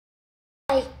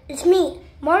It's me,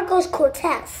 Marcos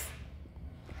Cortez.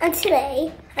 And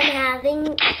today, I'm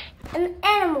having an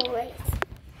animal race.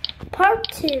 Part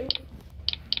 2.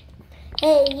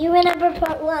 Hey, you remember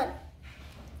part 1?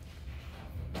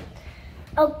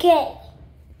 Okay.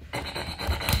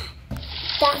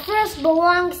 That first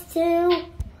belongs to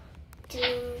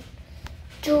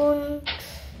June.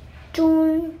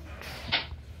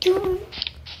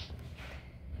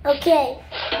 Okay.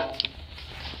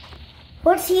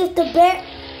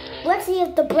 Let's see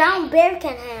if the brown bear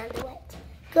can handle it.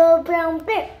 Go brown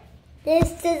bear.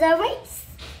 This is a race.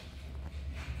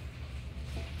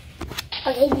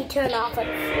 Okay, you turn off on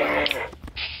the flags.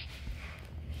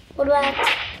 What about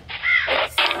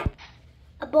this?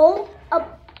 A bowl?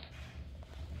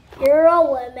 You're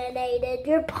eliminated.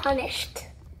 You're punished.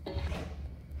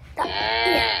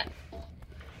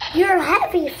 You're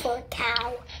heavy for a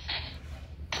cow.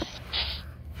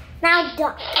 Now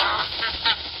duck.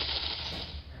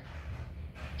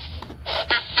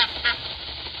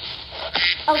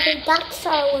 Okay, ducks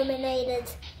are eliminated.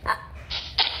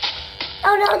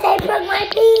 Oh no, they broke my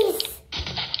piece.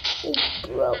 They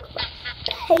broke my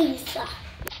piece.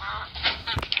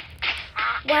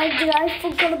 Why did I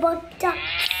forget about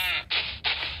ducks?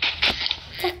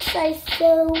 Ducks are so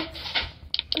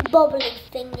bubbly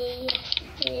thingy.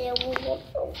 Yeah,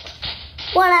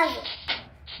 whatever.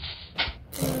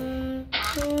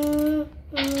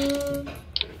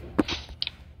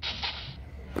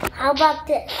 How about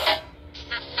this?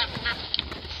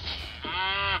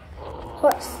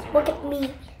 Horse, look at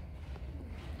me.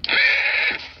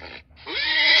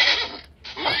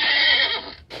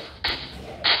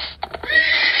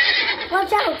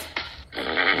 Watch out!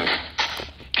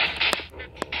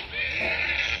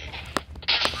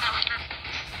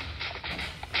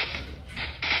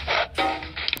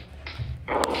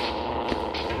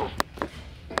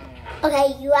 Okay,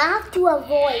 you have to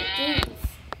avoid these.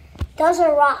 Those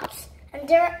are rocks, and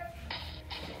they're...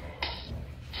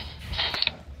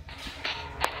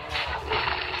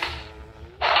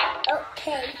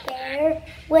 Okay, bear,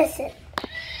 listen.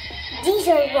 These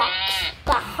are rocks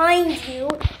behind you.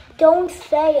 Don't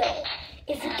fail.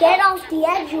 If you get off the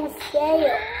edge, you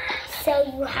fail. So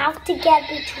you have to get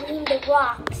between the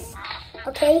rocks.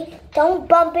 Okay? Don't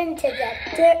bump into them.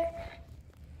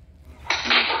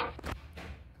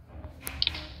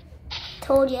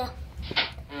 Told ya.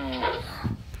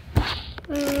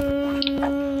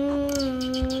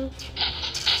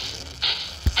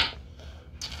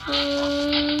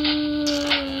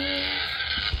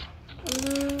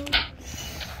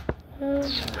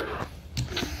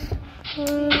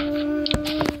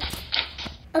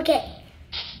 Okay.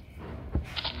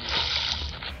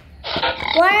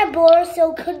 Water boar,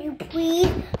 so could you please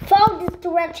follow this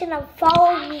direction and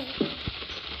follow me?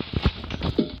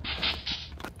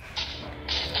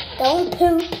 Don't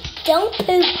poop. Don't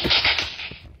poop.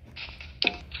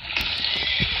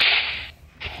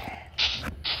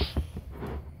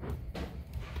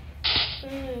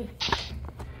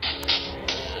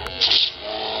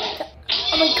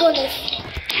 Oh my goodness.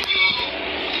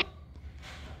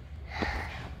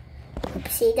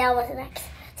 Oopsie, that was an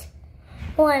accident.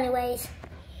 Well, anyways.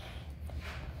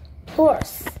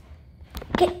 Horse.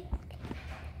 Giddy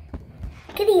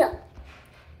up.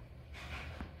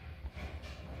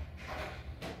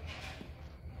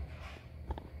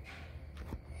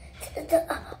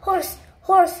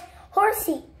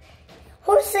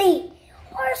 Horsey!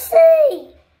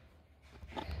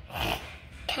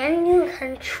 Can you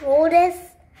control this?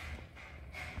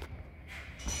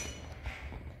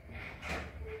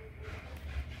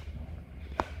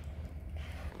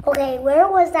 Okay, where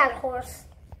was that horse?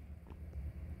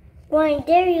 Ryan,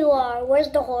 there you are. Where's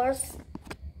the horse?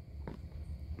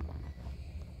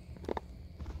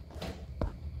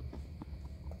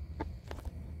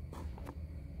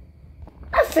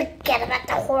 Forget about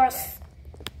the horse.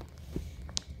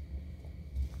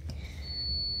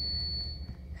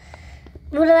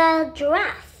 What about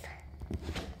giraffe?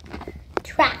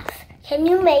 Giraffe, can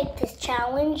you make this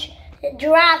challenge?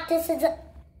 Giraffe, this is the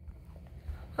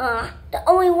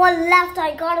only one left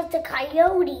I got is the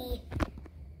coyote.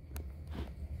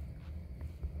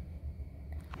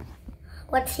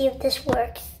 Let's see if this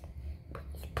works.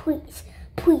 Please.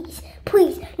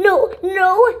 No.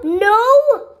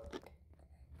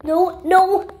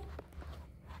 No.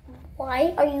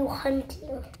 Why are you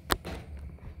hunting?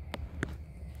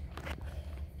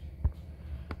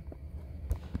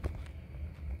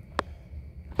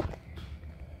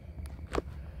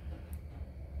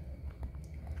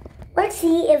 Let's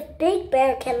see if Big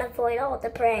Bear can avoid all the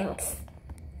pranks.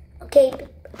 Okay,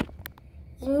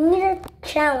 you need to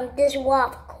challenge this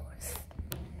waffle course.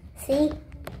 See?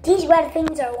 These red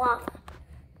things are lava.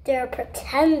 They're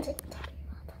pretending.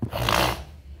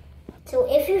 So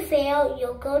if you fail,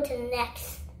 you'll go to the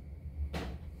next.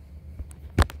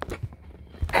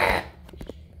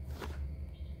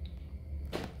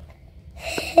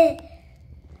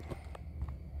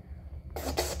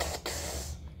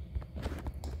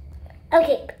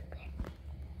 Okay.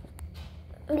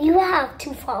 You have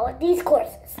to follow these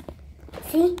courses.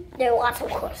 See, there are lots of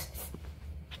courses.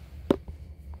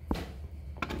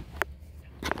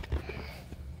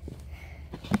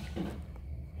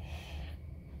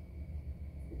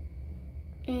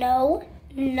 No,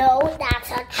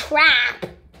 that's a trap.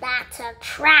 That's a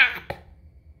trap.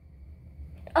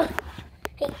 Oh,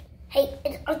 hey,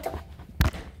 it's Arthur.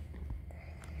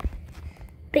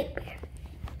 Big Bear,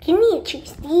 you need to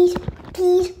choose these,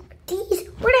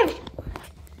 whatever you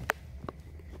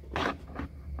want.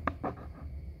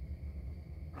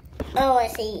 Oh, I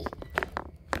see.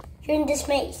 You're in this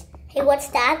maze. Hey, what's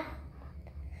that?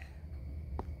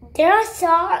 There I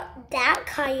saw that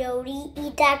coyote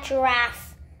eat that giraffe.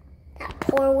 That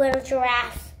poor little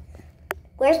giraffe.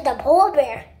 Where's the polar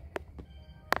bear?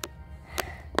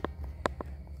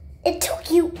 It took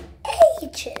you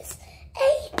ages.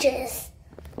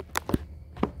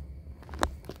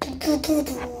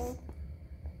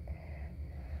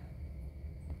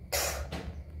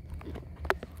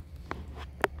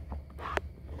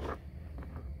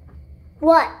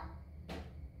 What?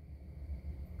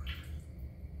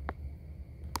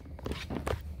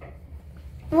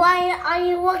 Why are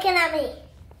you looking at me?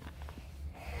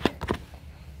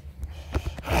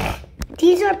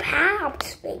 These are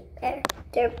paths, Big Bear.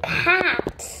 They're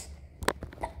paths.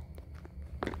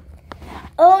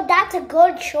 Oh, that's a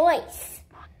good choice.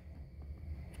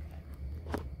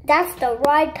 That's the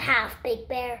right path, Big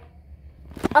Bear.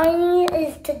 All you need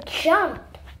is to jump.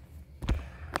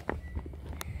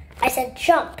 I said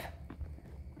jump.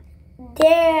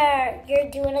 There,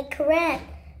 you're doing it correct.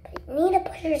 But you need to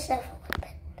push yourself a little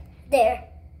bit.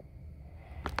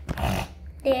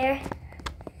 There.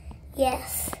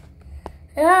 Yes.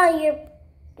 Oh,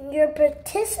 you're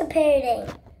participating.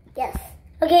 Yes.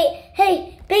 Okay,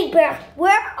 hey, Big Bear,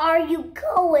 where are you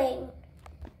going?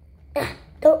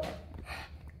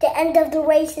 The end of the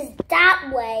race is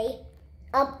that way.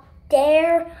 Up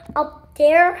there.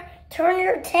 Turn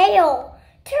your tail.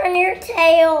 Turn your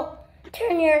tail.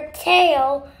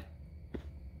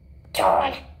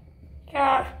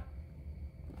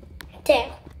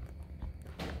 Tail.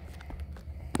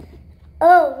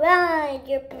 Oh, right,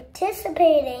 you're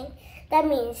participating. That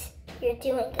means you're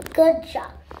doing a good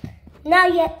job. Now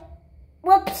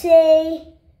whoopsie.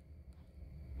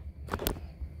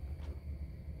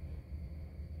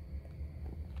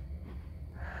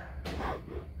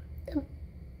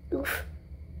 Oof.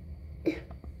 This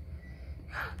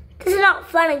is not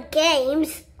fun and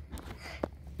games.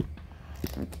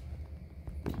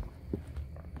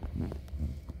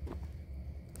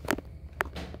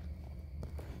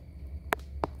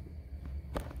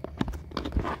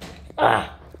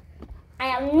 I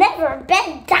have never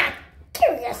been that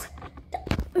curious.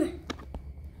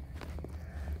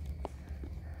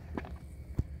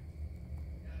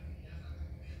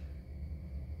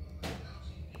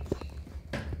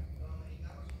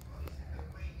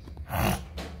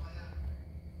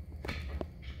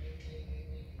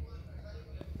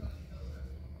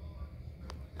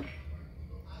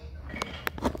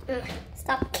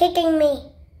 Stop kicking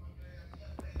me.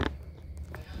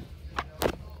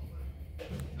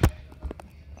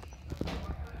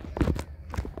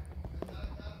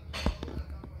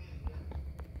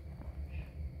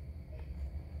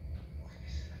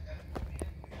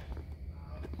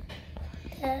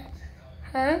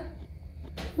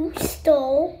 Who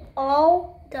stole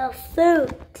all the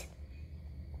food?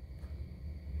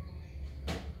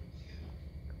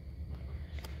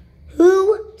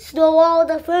 Who stole all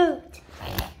the food?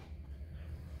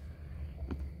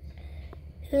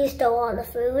 Who stole all the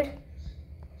food?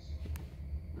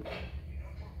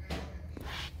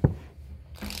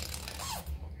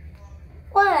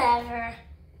 Whatever.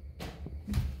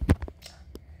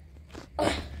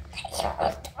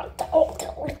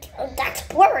 That's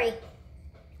blurry.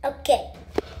 Okay,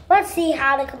 let's see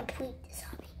how to complete this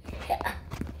hobby. Yeah.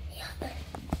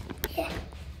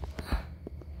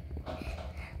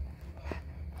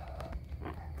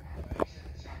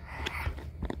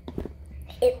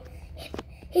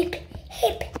 Hip,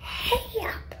 hey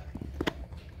up.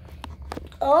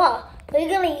 Oh, we're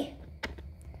gonna.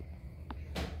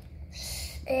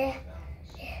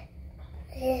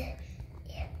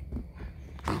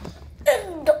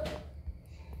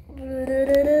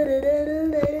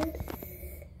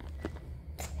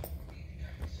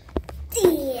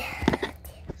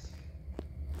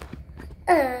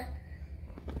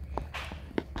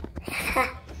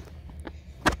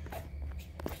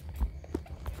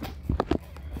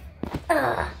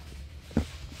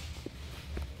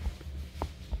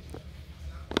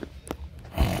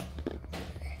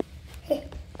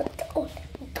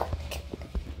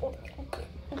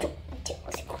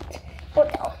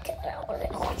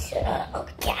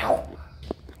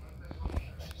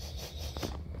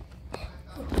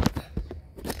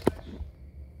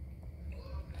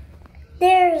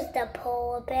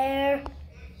 polar bear.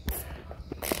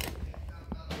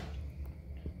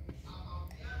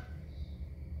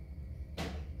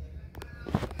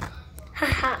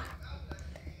 Haha.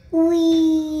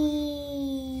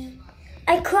 Wee!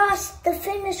 I crossed the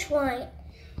finish line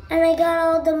and I got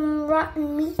all the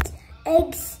rotten meat,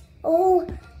 eggs. Oh,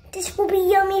 this will be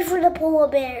yummy for the polar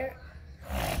bear.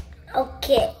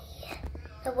 Okay.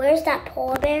 So where's that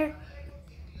polar bear?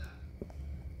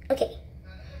 Okay.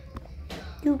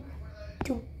 Do,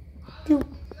 do, do.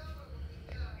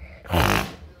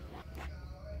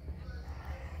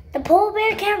 The polar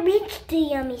bear can't reach the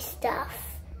yummy stuff.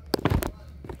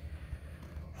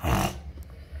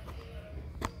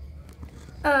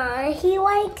 He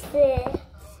likes it.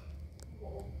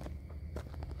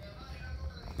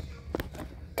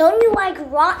 Don't you like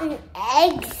rotten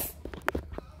eggs?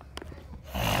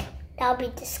 That would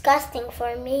be disgusting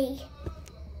for me.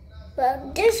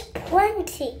 Well, there's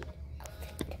plenty.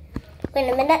 Wait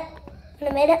a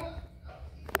minute.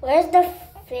 Where's the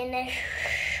finish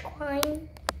line?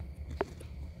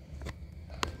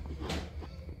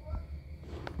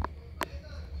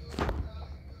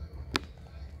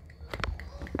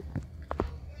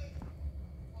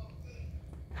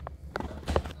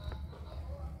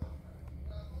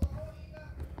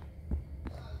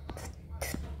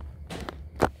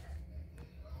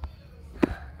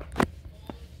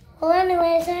 Well,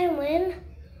 anyways, I win.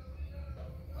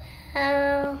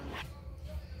 Well,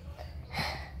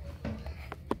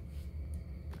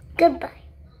 goodbye.